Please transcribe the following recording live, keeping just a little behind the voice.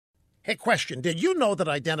Hey, question. Did you know that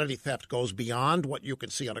identity theft goes beyond what you can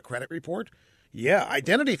see on a credit report? Yeah,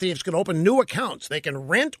 identity thieves can open new accounts. They can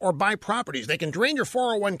rent or buy properties. They can drain your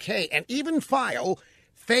 401k and even file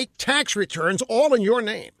fake tax returns all in your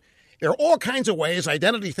name. There are all kinds of ways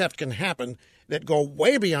identity theft can happen that go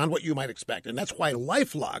way beyond what you might expect. And that's why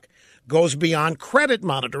LifeLock goes beyond credit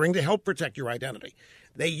monitoring to help protect your identity.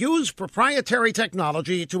 They use proprietary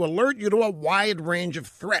technology to alert you to a wide range of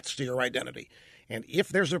threats to your identity. And if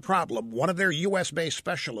there's a problem, one of their U.S.-based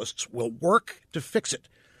specialists will work to fix it.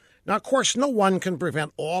 Now, of course, no one can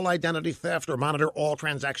prevent all identity theft or monitor all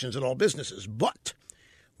transactions at all businesses. But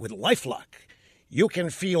with LifeLock, you can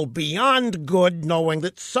feel beyond good knowing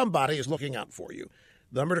that somebody is looking out for you.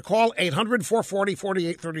 The number to call,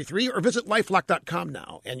 800-440-4833, or visit lifelock.com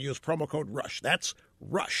now and use promo code RUSH. That's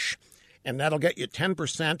RUSH. And that'll get you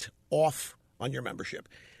 10% off on your membership.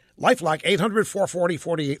 LifeLock,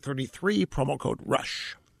 800-440-4833, promo code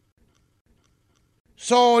RUSH.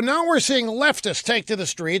 So now we're seeing leftists take to the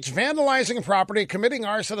streets, vandalizing property, committing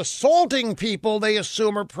arson, assaulting people they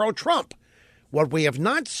assume are pro-Trump. What we have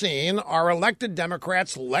not seen are elected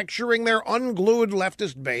Democrats lecturing their unglued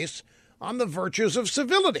leftist base on the virtues of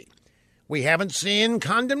civility. We haven't seen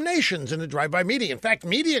condemnations in the drive-by media. In fact,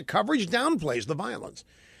 media coverage downplays the violence.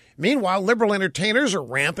 Meanwhile, liberal entertainers are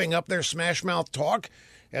ramping up their smash-mouth talk.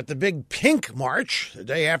 At the big Pink March, the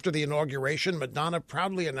day after the inauguration, Madonna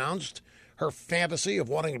proudly announced her fantasy of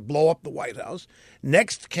wanting to blow up the White House.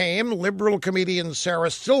 Next came liberal comedian Sarah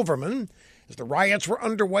Silverman. As the riots were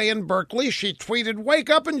underway in Berkeley, she tweeted, "Wake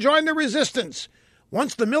up and join the resistance.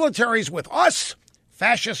 Once the military's with us,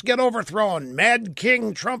 fascists get overthrown. Mad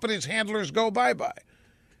King Trump and his handlers go bye-bye."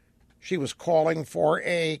 She was calling for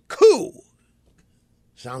a coup,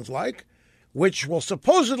 sounds like, which will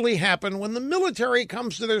supposedly happen when the military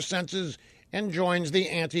comes to their senses and joins the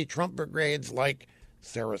anti-Trump brigades like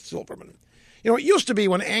Sarah Silverman. You know, it used to be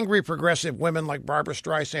when angry progressive women like Barbara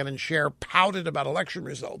Streisand and Cher pouted about election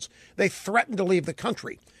results, they threatened to leave the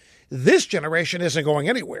country. This generation isn't going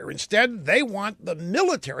anywhere. Instead, they want the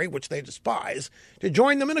military, which they despise, to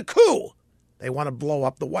join them in a coup. They want to blow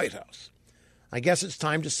up the White House. I guess it's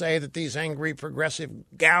time to say that these angry progressive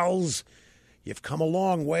gals, you've come a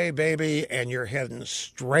long way, baby, and you're heading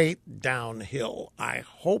straight downhill. I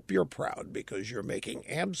hope you're proud because you're making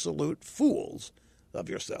absolute fools of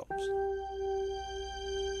yourselves.